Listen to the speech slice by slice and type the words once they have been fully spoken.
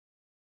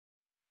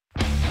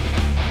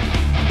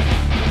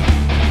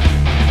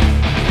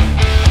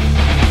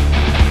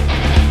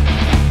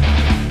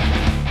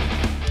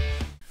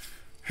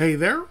Hey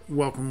there,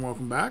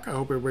 welcome back. I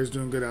hope everybody's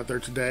doing good out there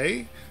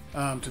today.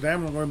 Today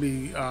I'm going to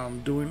be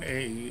doing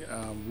a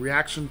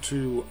reaction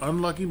to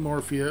Unlucky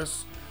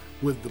Morpheus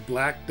with the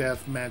Black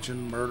Death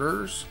Mansion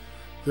Murders.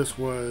 This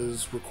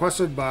was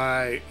requested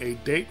by a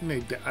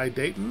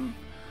Dayton.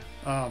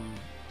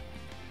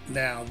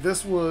 Now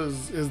this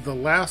is the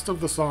last of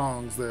the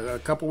songs that a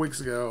couple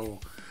weeks ago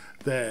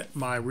that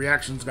my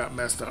reactions got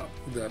messed up.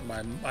 That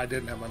I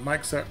didn't have my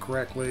mic set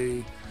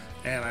correctly,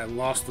 and I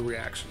lost the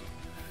reaction.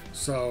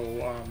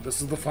 So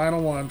this is the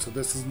final one. So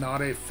this is not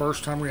a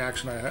first-time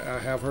reaction. I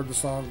have heard the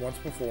song once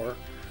before,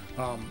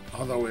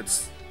 although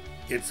it's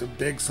a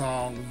big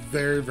song,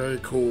 very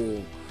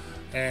cool,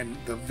 and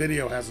the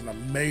video has an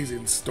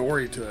amazing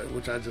story to it,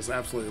 which I just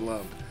absolutely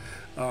loved.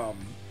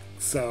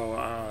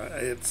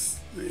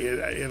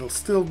 It'll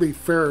still be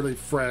fairly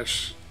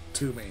fresh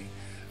to me,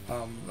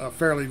 a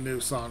fairly new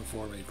song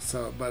for me.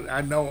 So, but I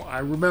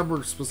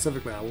remember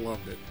specifically I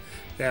loved it,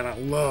 and I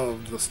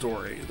loved the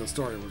story. The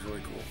story was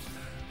really cool.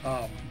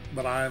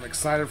 But I am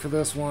excited for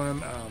this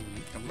one.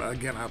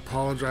 Again, I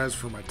apologize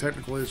for my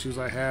technical issues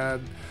I had.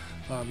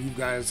 You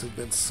guys have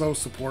been so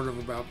supportive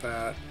about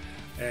that,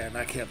 and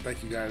I can't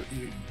thank you guys.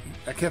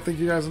 I can't thank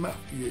you guys enough.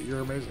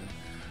 You're amazing.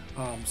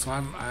 So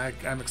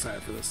I'm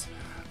excited for this.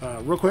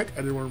 Real quick,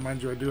 I did want to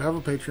remind you I do have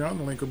a Patreon.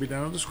 The link will be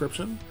down in the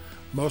description.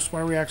 Most of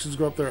my reactions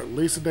go up there at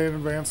least a day in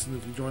advance, and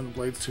if you join the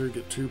Blades tier, you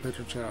get 2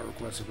 patron shout-out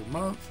requests every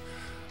month.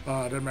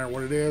 Doesn't matter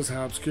what it is,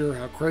 how obscure,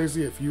 how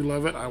crazy. If you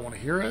love it, I want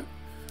to hear it.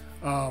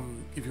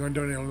 If you want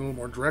to donate a little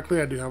more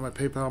directly, I do have my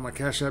PayPal and my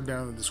Cash App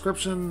down in the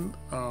description.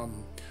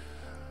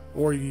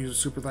 Or you can use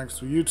Super Thanks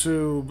through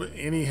YouTube.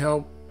 Any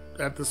help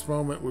at this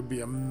moment would be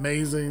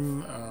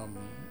amazing.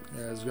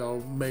 As y'all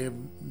may have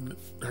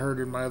heard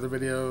in my other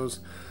videos,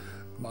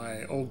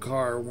 my old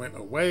car went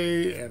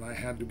away and I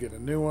had to get a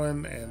new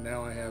one, and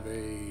now I have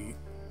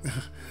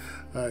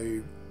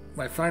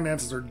my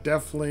finances are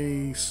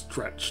definitely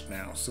stretched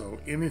now, so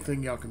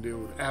anything y'all can do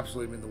would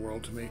absolutely mean the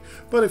world to me.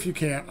 But if you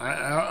can't,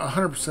 I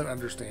 100%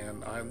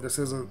 understand. I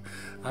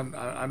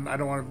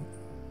don't want to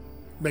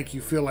make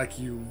you feel like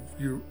you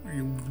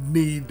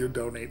need to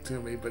donate to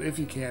me, but if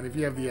you can, if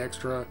you have the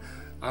extra,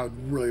 I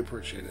would really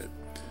appreciate it.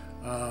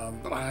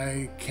 But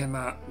I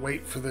cannot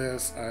wait for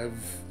this.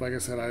 Like I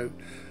said,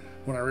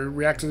 when I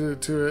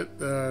reacted to it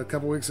a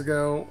couple weeks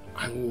ago,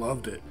 I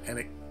loved it, and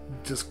it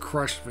just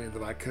crushed me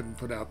that I couldn't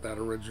put out that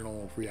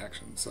original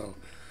reaction. So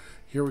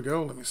here we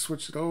go. Let me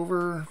switch it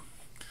over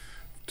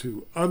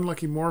to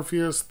Unlucky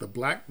Morpheus, the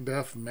Black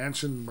Death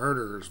Mansion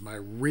Murders, my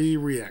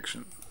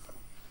reaction.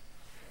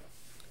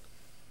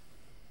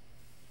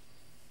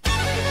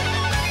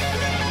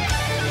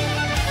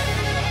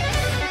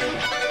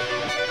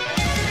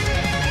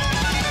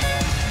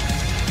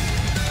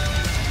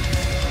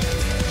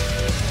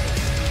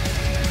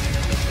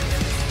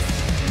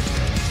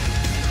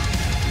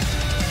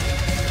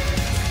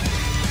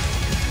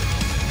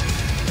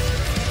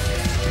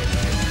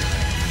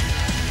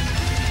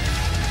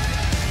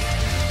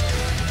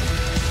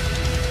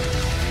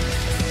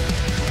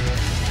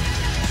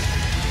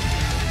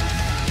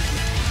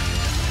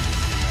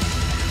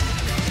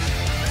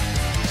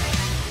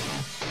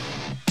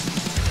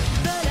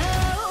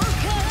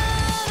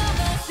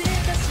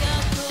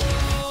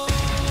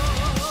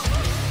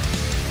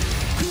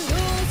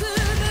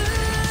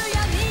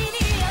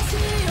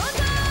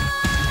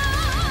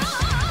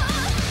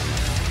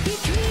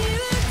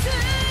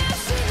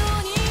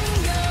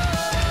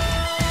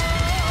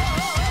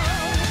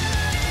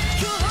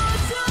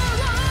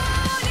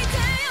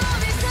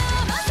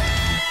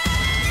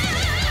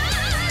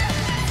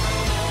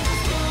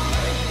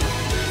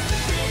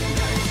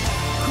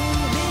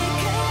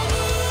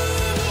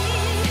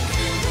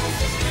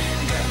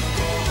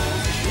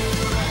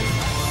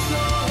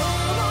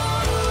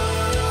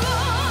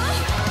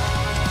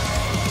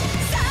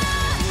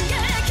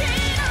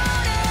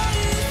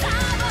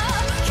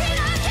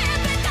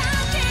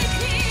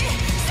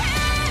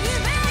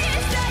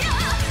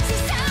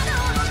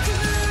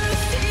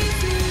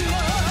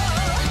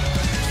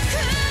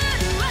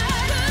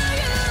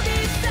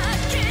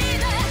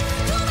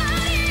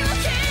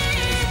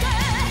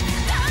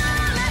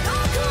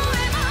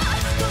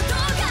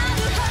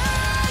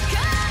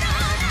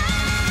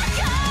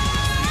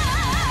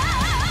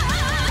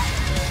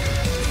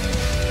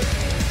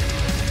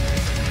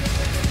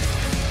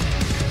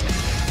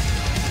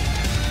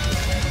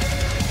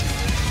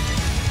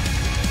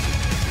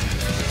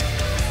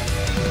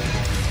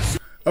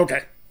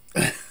 Okay.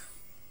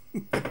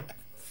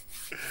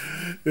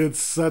 It's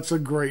such a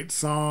great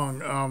song.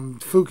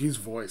 Fuki's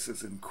voice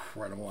is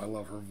incredible. I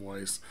love her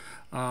voice.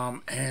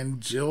 And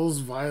Jill's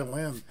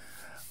violin.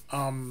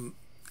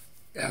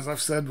 As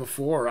I've said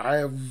before, I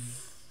have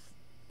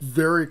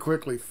very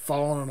quickly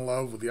fallen in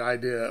love with the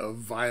idea of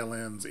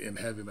violins in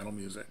heavy metal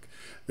music.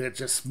 It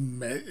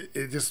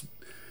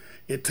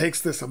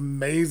takes this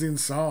amazing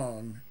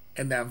song,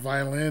 and that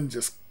violin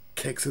just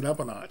kicks it up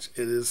a notch.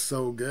 It is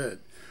so good.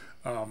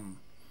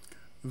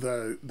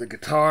 The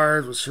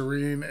guitars with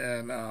Shireen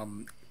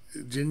and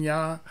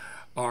Jinya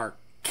are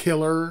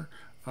killer.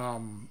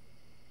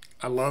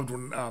 I loved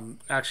when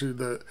actually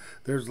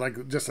there's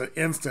like just an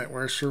instant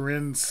where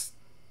Shirin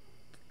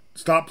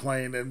stopped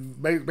playing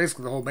and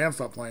basically the whole band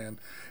stopped playing,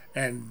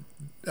 and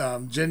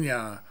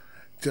Jinya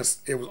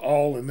just it was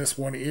all in this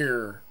one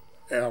ear.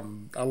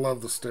 I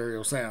love the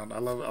stereo sound. I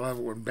love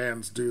it when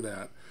bands do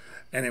that,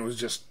 and it was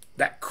just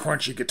that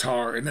crunchy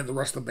guitar, and then the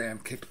rest of the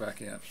band kicked back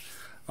in.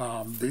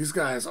 These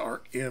guys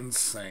are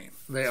insane.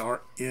 They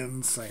are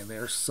insane. They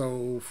are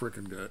so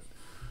freaking good.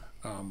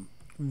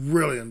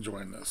 Really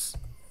enjoying this.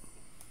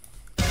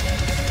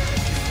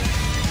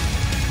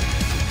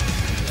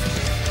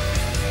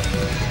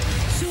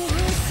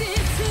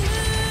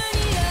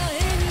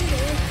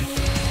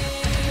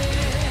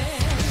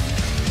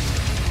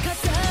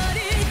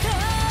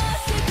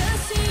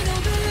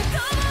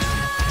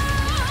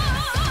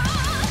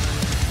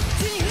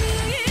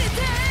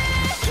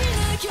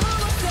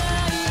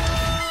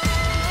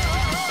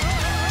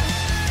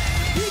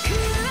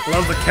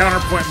 Love the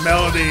counterpoint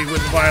melody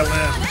with the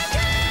violin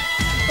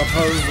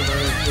opposed to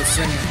the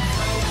singing.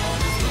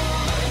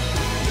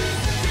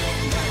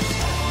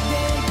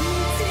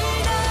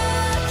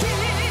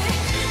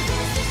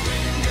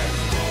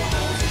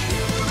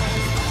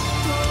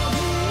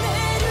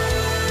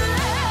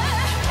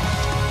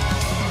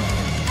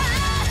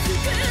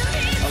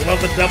 I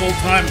love the double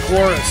time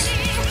chorus.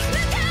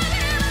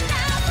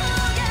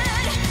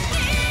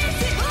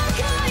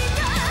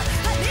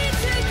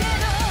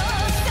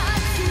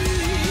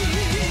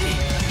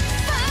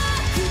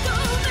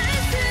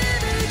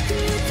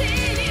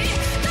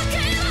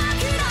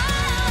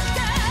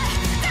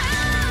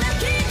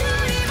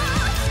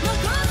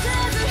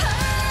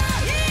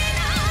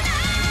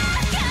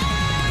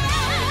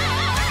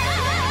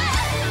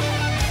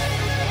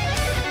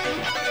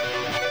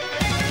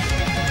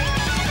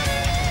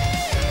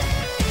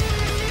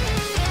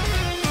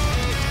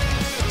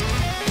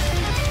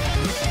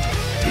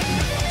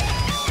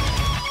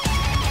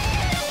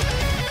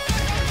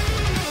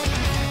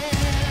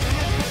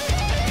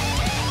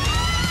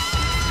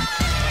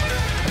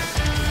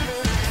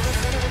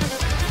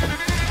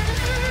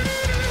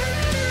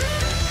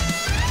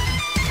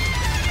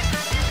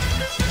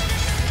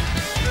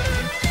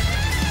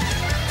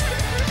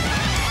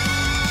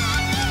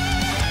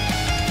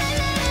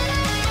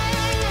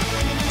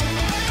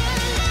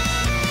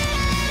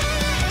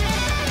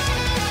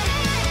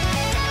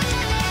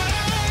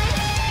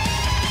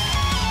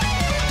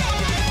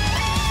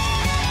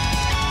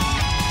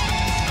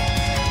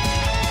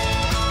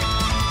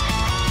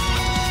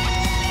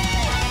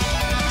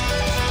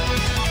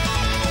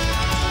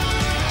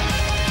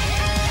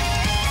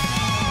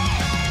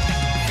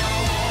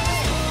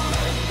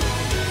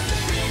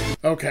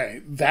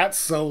 Okay, that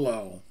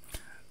solo,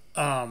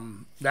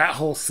 that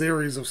whole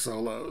series of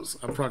solos.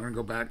 I'm probably gonna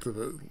go back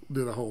to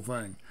do the whole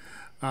thing.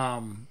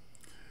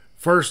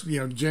 First,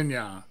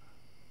 Jinya,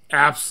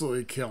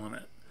 absolutely killing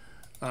it,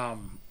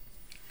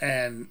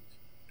 and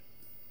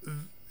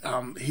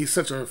he's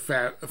such a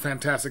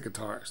fantastic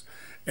guitarist.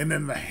 And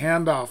then the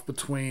handoff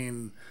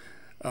between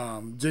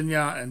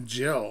Jinya and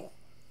Jill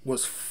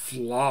was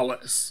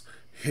flawless.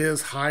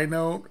 His high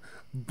note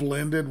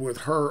blended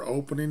with her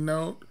opening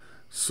note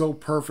so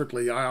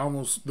perfectly. When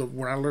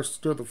I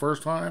listened to it the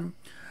first time,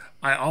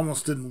 I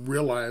almost didn't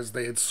realize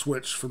they had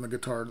switched from the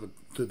guitar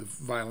to the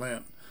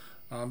violin.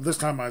 This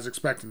time I was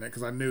expecting it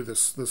because I knew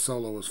this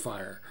solo was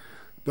fire.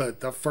 But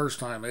the first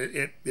time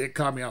it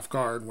caught me off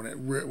guard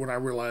when I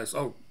realized,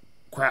 oh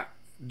crap,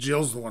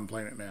 Jill's the one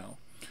playing it now.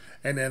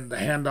 And then the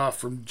handoff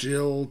from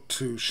Jill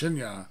to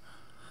Shinya,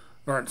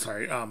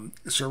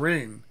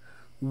 Shirin,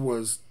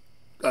 was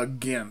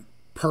again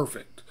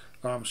perfect.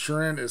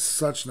 Shirin is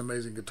such an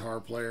amazing guitar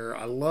player.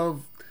 I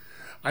know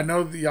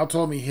y'all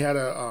told me he had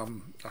I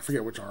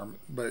forget which arm,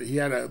 but he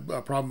had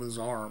a problem with his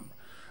arm,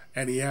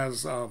 and he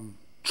has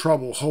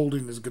trouble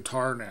holding his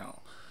guitar now.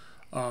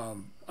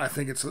 I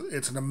think it's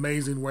an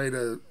amazing way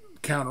to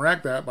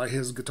counteract that by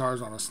his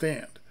guitar's on a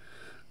stand,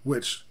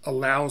 which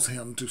allows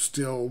him to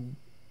still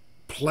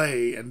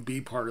play and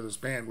be part of this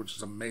band, which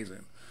is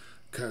amazing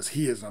because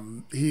he is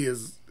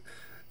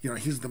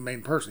he's the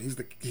main person.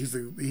 He's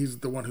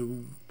the one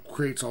who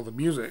creates all the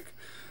music,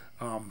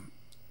 and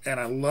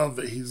I love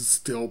that he's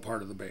still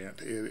part of the band.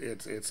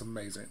 It's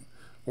amazing.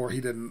 Or he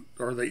didn't,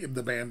 or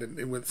the band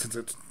didn't, since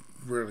it's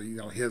really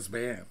his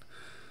band,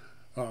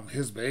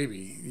 his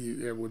baby.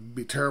 It would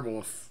be terrible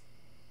if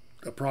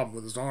a problem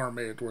with his arm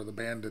made it where the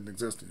band didn't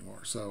exist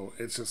anymore. So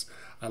it's just,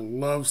 I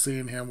love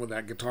seeing him with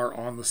that guitar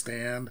on the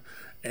stand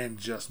and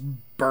just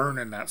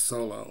burning that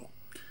solo.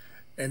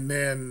 And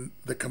then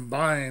they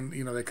combine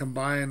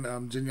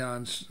Jinya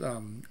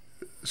and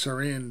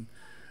Shirin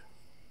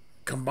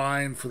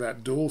combine for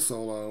that dual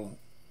solo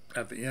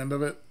at the end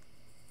of it.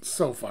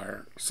 So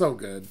fire, so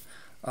good.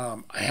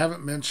 I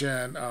haven't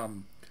mentioned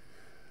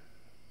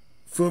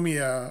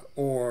Fumiya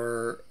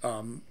or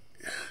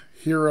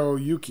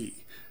Hiroyuki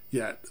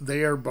yet.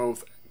 They are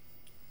both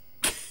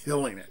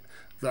killing it.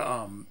 The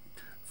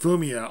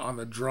Fumiya on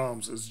the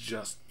drums is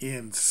just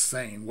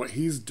insane. What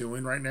he's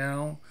doing right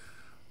now,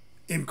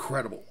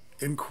 incredible.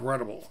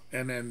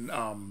 And then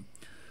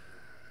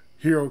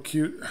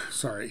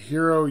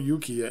Hiro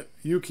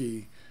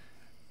Yuki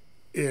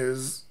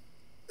is,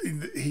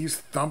 he's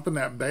thumping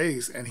that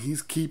bass and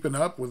he's keeping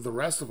up with the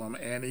rest of them,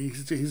 and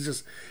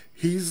he's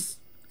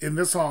in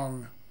this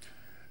song.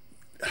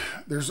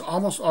 There's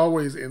almost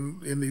always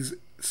in these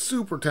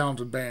super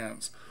talented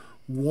bands,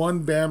 one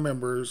band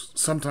member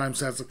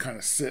sometimes has to kind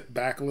of sit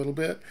back a little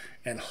bit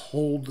and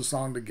hold the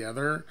song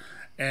together,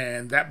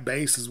 and that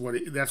bass is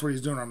that's what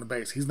he's doing on the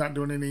bass. He's not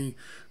doing any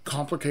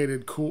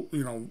complicated, cool,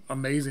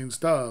 amazing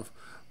stuff,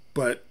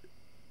 but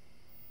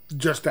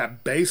just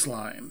that bass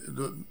line.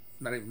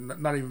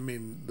 Not even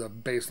mean the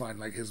bass line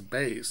like his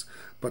bass,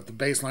 but the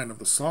bass line of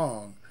the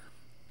song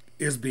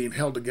is being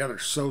held together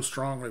so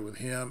strongly with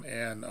him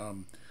and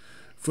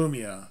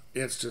Fumiya.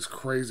 It's just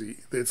crazy.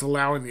 It's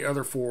allowing the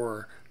other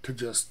four to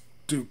just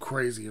do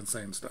crazy,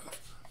 insane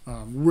stuff.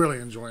 Really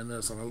enjoying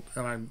this,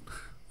 and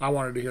I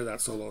wanted to hear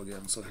that solo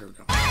again, so here we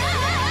go.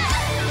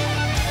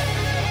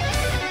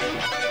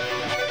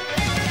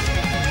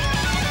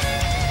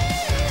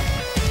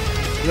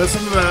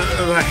 Listen to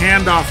the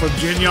handoff of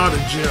Jinya to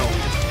Jill.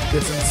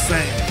 It's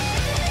insane.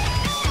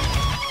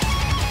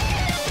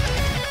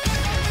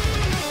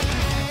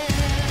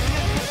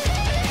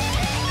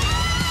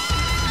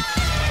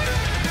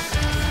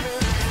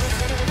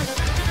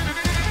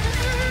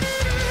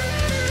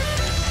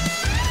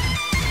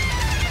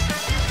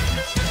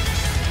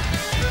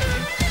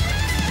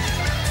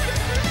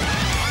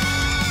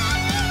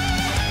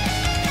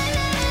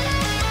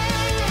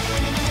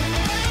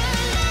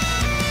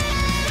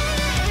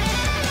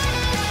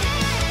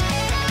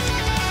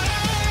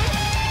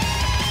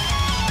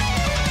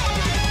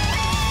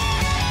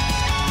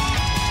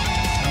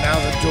 Now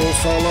the dual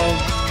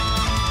solo.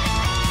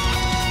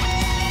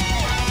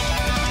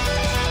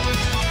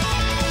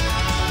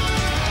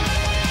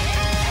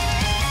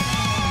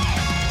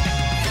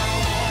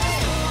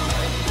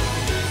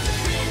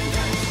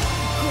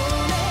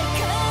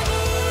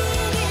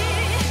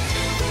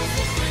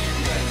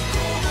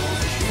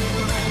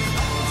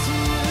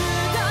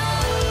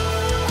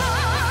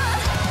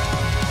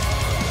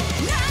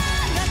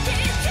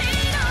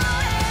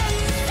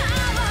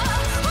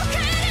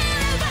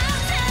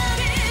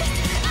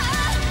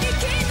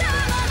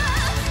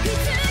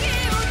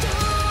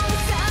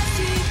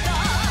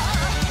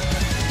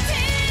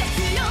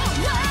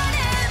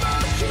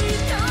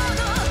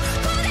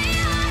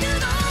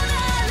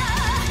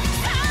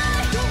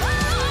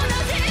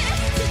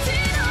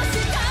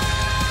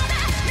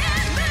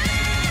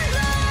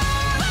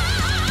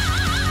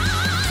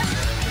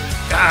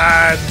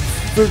 God,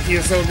 Fuki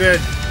is so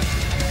good.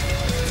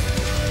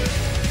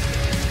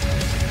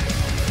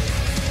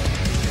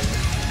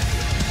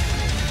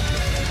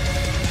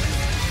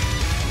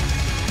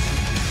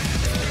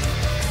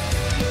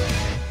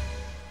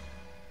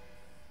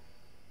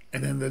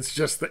 And then it's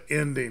just the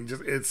ending.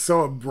 It's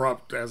so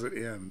abrupt as it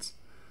ends.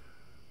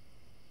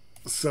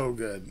 So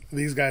good.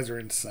 These guys are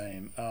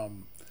insane.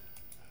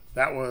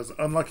 That was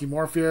Unlucky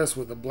Morpheus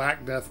with the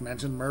Black Death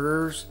Mentioned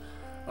Murderers.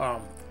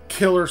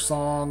 Killer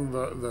song.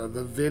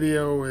 The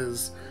video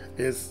is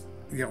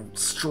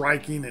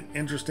striking and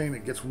interesting.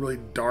 It gets really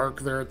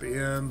dark there at the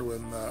end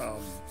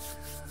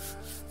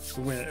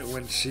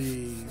when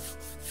she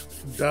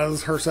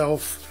does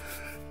herself.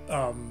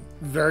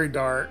 Very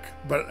dark,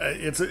 but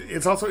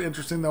it's also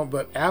interesting though.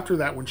 But after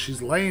that, when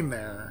she's laying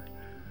there,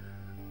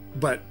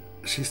 but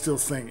she's still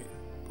singing,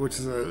 which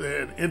is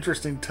an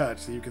interesting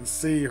touch. You can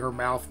see her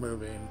mouth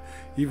moving,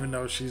 even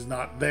though she's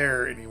not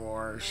there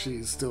anymore.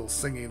 She's still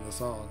singing the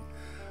song.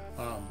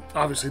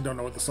 Obviously, don't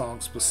know what the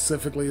song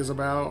specifically is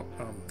about.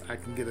 I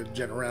can get a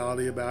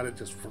generality about it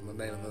just from the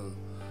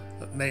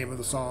name of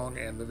the song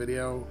and the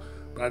video,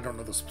 but I don't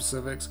know the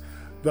specifics.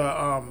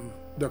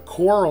 The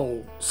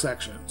choral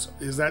sections,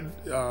 is that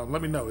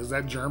let me know, is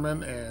that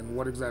German, and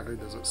what exactly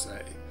does it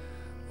say?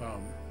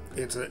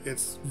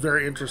 It's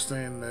very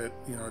interesting that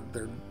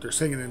they're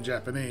singing in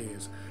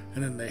Japanese,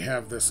 and then they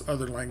have this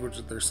other language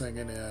that they're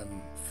singing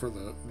in for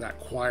that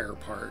choir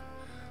part.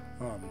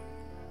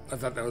 I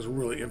thought that was a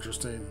really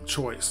interesting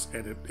choice,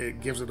 and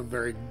it gives it a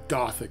very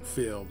gothic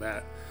feel.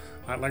 That,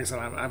 like I said,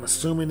 I'm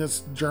assuming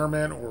it's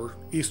German or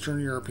Eastern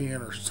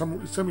European or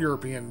some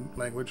European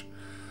language,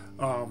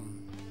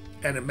 and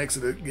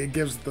it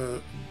gives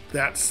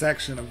that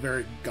section a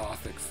very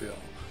gothic feel.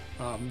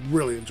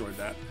 Really enjoyed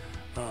that.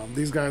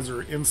 These guys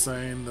are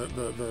insane.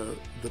 The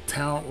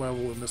talent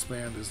level in this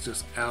band is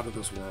just out of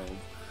this world.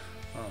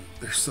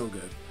 They're so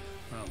good.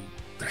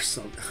 They're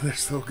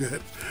so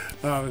good.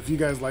 If you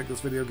guys like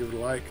this video, give it a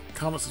like,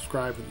 comment,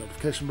 subscribe, and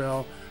notification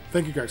bell.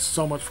 Thank you guys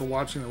so much for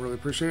watching. I really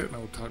appreciate it, and I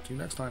will talk to you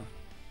next time.